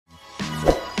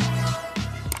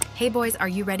Hey boys, are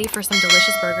you ready for some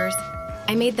delicious burgers?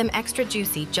 I made them extra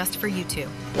juicy just for you two.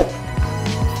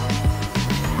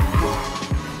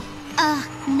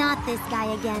 Not this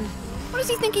guy again. What does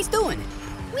he think he's doing?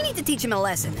 We need to teach him a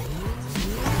lesson.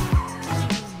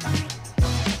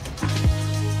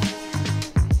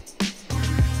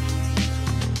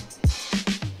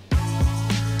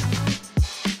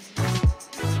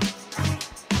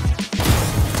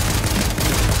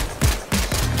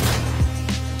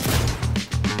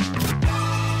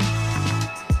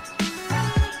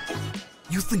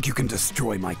 You think you can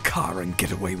destroy my car and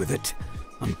get away with it?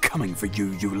 I'm coming for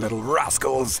you, you little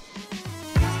rascals!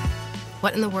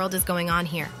 What in the world is going on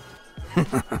here?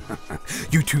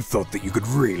 You two thought that you could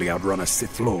really outrun a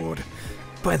Sith Lord.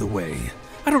 By the way,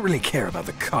 I don't really care about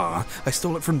the car. I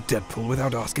stole it from Deadpool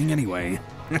without asking anyway.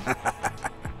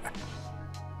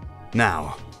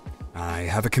 Now, I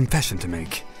have a confession to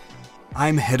make.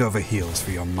 I'm head over heels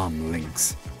for your mom,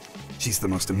 Lynx. She's the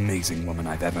most amazing woman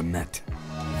I've ever met.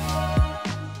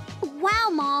 Wow,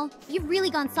 Maul, you've really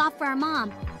gone soft for our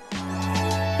mom.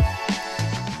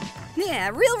 Yeah,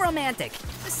 real romantic.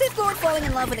 The Sith Lord falling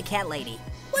in love with a cat lady.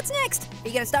 What's next? Are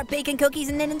you gonna start baking cookies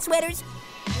and knitting sweaters?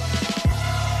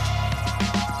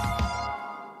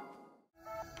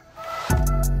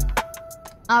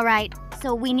 All right,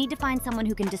 so we need to find someone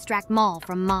who can distract Maul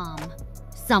from Mom.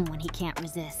 Someone he can't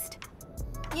resist.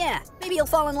 Yeah, maybe he'll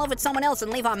fall in love with someone else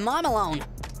and leave our mom alone.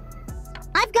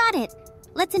 I've got it!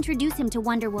 Let's introduce him to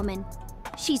Wonder Woman.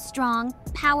 She's strong,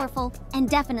 powerful, and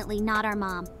definitely not our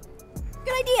mom.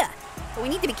 Good idea, but we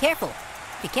need to be careful.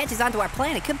 If he catches onto our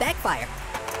plan, it could backfire.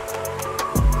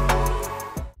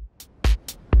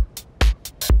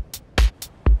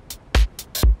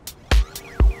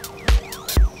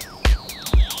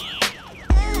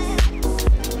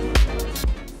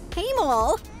 Hey,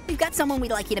 Maul, we've got someone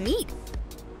we'd like you to meet.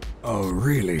 Oh,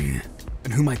 really?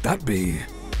 And who might that be?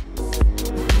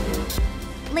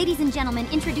 Ladies and gentlemen,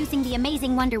 introducing the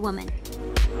amazing Wonder Woman.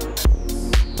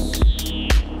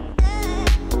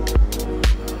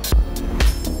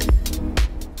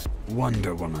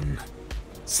 Wonder Woman.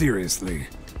 Seriously,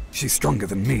 she's stronger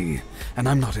than me, and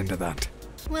I'm not into that.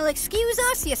 Well, excuse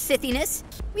us, you Sithiness.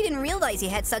 We didn't realize you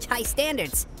had such high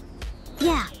standards.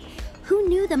 Yeah, who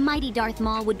knew the mighty Darth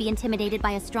Maul would be intimidated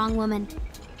by a strong woman?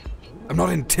 I'm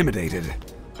not intimidated.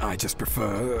 I just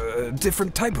prefer a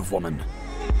different type of woman.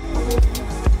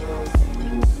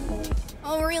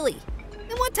 Oh, really?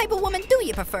 And what type of woman do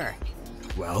you prefer?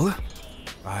 Well,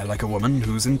 I like a woman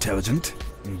who's intelligent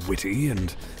and witty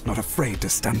and not afraid to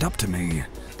stand up to me.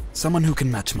 Someone who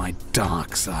can match my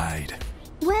dark side.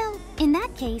 Well, in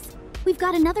that case, we've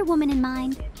got another woman in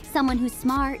mind. Someone who's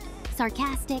smart,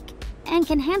 sarcastic, and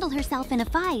can handle herself in a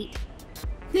fight.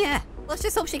 Yeah, let's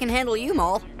just hope she can handle you,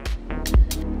 Maul.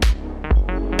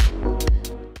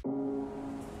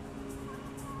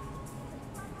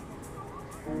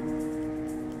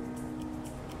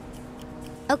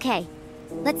 Okay,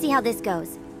 let's see how this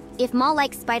goes. If Maul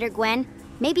likes Spider-Gwen,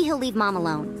 maybe he'll leave Mom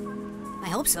alone. I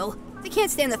hope so. I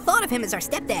can't stand the thought of him as our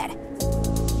stepdad.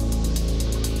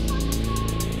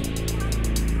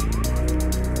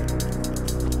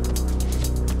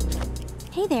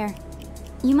 Hey there.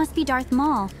 You must be Darth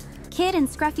Maul. Kid and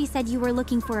Scruffy said you were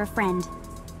looking for a friend.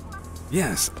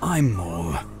 Yes, I'm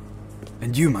Maul.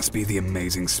 And you must be the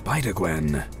amazing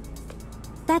Spider-Gwen.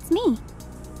 That's me.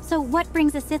 So what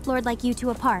brings a Sith Lord like you to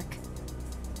a park?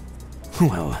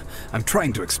 Well, I'm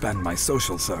trying to expand my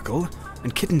social circle,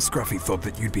 and Kid and Scruffy thought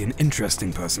that you'd be an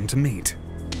interesting person to meet.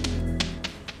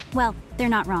 Well, they're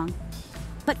not wrong.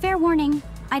 But fair warning,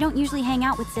 I don't usually hang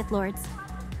out with Sith Lords.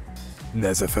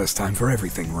 There's a first time for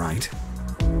everything, right?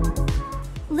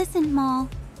 Listen, Maul,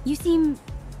 you seem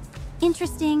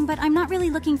interesting, but I'm not really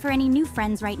looking for any new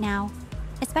friends right now.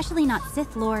 Especially not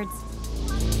Sith Lords.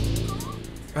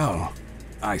 Oh,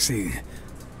 I see.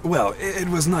 Well, it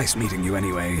was nice meeting you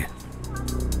anyway.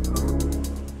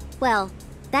 Well,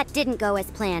 that didn't go as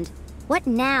planned. What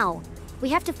now? We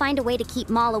have to find a way to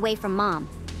keep Maul away from Mom.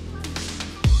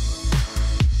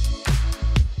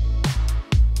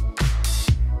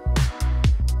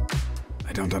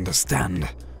 I don't understand.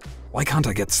 Why can't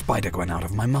I get Spider-Gwen out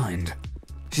of my mind?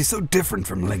 She's so different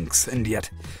from Lynx, and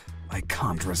yet I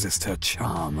can't resist her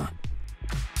charm.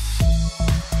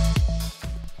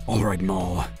 All right,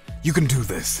 Maul, you can do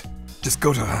this. Just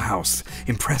go to her house,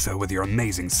 impress her with your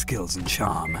amazing skills and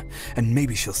charm, and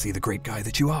maybe she'll see the great guy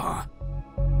that you are.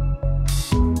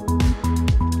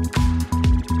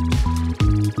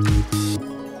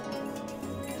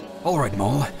 All right,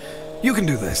 Maul, you can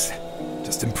do this.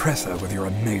 Just impress her with your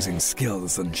amazing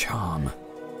skills and charm.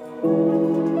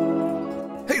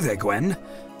 Hey there, Gwen.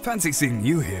 Fancy seeing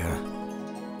you here.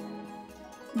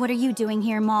 What are you doing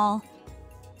here, Maul?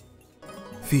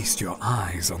 Feast your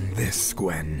eyes on this,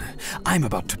 Gwen. I'm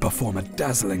about to perform a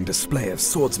dazzling display of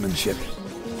swordsmanship.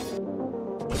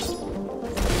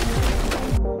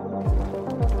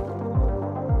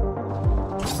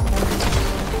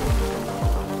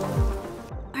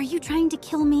 Are you trying to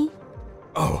kill me?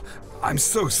 Oh, I'm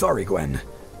so sorry, Gwen.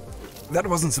 That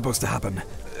wasn't supposed to happen.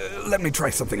 Let me try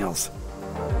something else.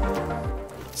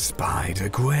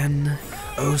 Spider-Gwen,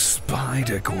 oh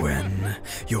Spider-Gwen,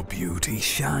 your beauty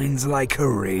shines like a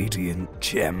radiant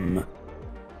gem.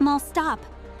 Maul, stop.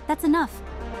 That's enough.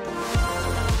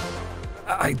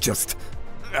 I just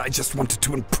wanted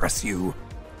to impress you.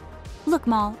 Look,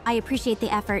 Maul, I appreciate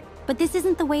the effort, but this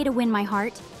isn't the way to win my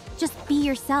heart. Just be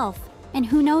yourself, and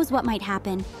who knows what might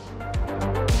happen.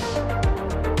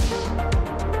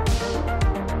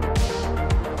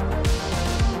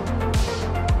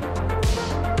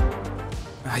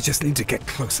 I just need to get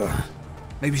closer.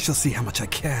 Maybe she'll see how much I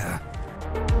care.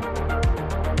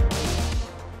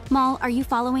 Maul, are you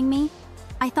following me?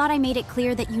 I thought I made it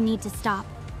clear that you need to stop.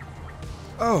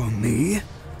 Oh, me?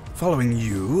 Following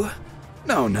you?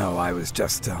 No, I was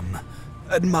just,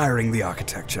 admiring the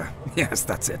architecture. Yes,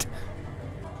 that's it.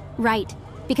 Right,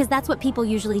 because that's what people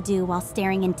usually do while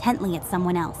staring intently at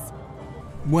someone else.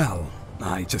 Well,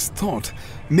 I just thought,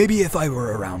 maybe if I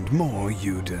were around more,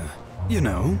 you'd,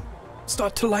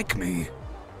 start to like me.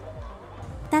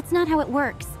 That's not how it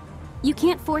works. You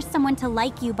can't force someone to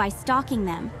like you by stalking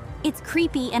them. It's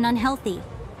creepy and unhealthy.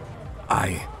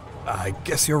 I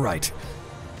guess you're right.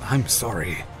 I'm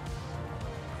sorry.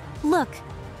 Look,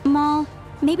 Maul,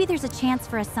 maybe there's a chance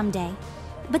for us someday.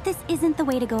 But this isn't the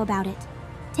way to go about it.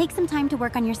 Take some time to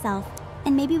work on yourself,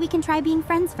 and maybe we can try being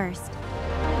friends first.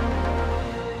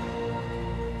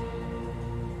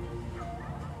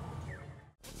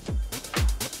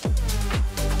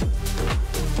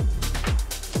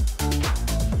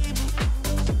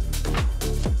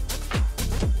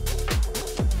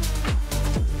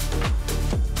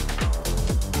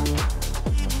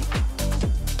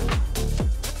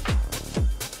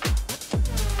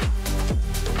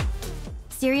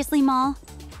 Seriously, Maul?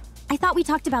 I thought we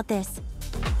talked about this.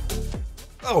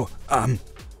 Oh,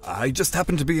 I just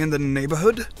happened to be in the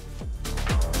neighborhood?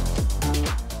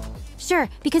 Sure,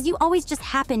 because you always just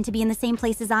happen to be in the same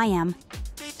place as I am.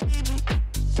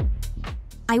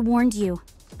 I warned you.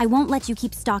 I won't let you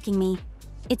keep stalking me.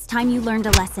 It's time you learned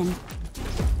a lesson.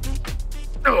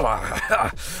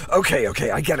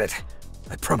 Okay, I get it.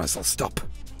 I promise I'll stop.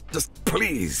 Just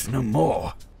please, no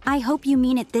more. I hope you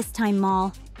mean it this time,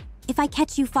 Maul. If I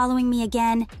catch you following me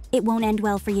again, it won't end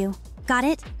well for you. Got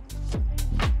it?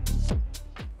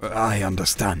 I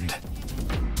understand.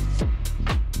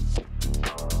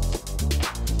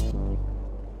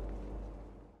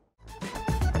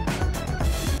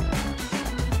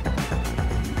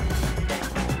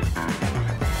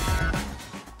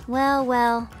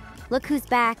 Well, look who's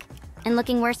back, and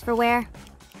looking worse for wear.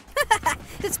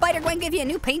 Did Spider-Gwen give you a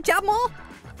new paint job, Maul?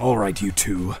 All right, you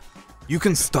two. You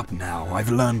can stop now.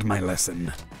 I've learned my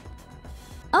lesson.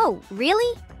 Oh,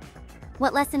 really?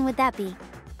 What lesson would that be?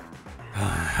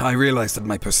 I realized that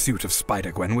my pursuit of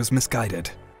Spider-Gwen was misguided.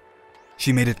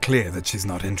 She made it clear that she's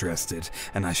not interested,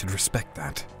 and I should respect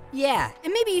that. Yeah,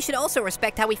 and maybe you should also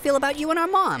respect how we feel about you and our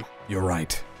mom. You're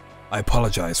right. I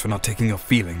apologize for not taking your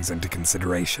feelings into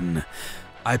consideration.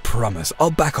 I promise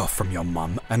I'll back off from your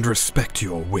mom and respect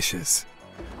your wishes.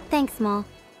 Thanks, Maul.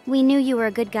 We knew you were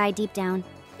a good guy deep down.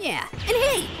 Yeah, and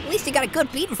hey, at least you got a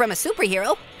good beating from a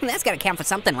superhero. That's gotta count for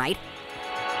something, right?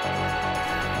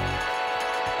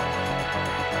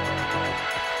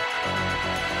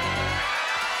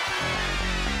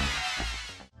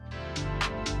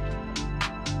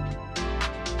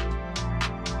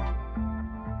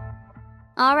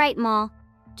 All right, Maul.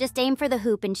 Just aim for the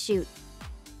hoop and shoot.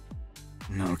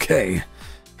 Okay,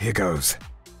 here goes.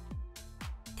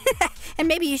 And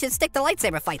maybe you should stick to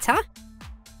lightsaber fights, huh?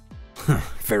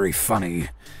 Very funny.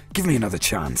 Give me another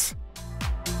chance.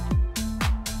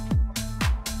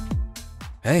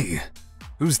 Hey,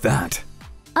 who's that?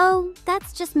 Oh,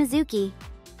 that's just Mizuki.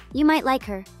 You might like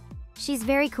her. She's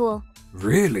very cool.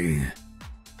 Really?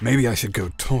 Maybe I should go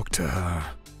talk to her.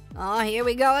 Oh, here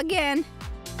we go again.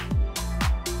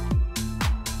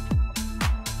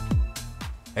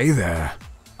 Hey there,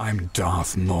 I'm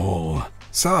Darth Maul.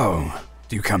 So,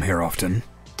 do you come here often?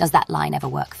 Does that line ever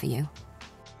work for you?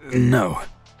 No,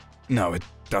 it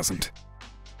doesn't.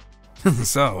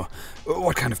 So,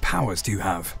 what kind of powers do you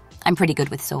have? I'm pretty good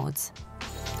with swords.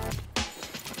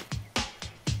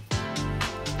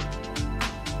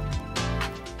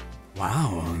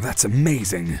 Wow, that's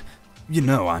amazing. You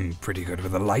know, I'm pretty good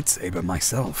with a lightsaber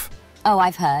myself. Oh,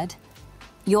 I've heard.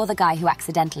 You're the guy who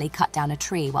accidentally cut down a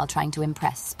tree while trying to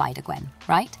impress Spider-Gwen,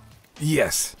 right?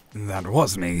 Yes, that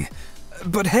was me.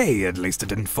 But hey, at least it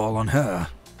didn't fall on her.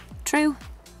 True.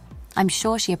 I'm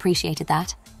sure she appreciated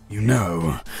that. You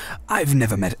know, I've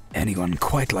never met anyone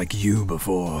quite like you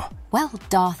before. Well,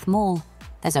 Darth Maul,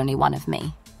 there's only one of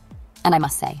me. And I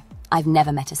must say, I've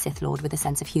never met a Sith Lord with a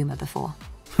sense of humor before.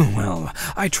 Well,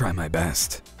 I try my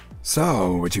best.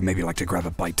 So, would you maybe like to grab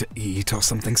a bite to eat or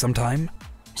something sometime?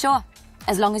 Sure,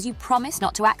 as long as you promise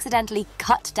not to accidentally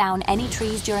cut down any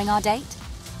trees during our date.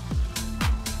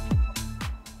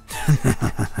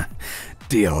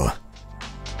 Deal.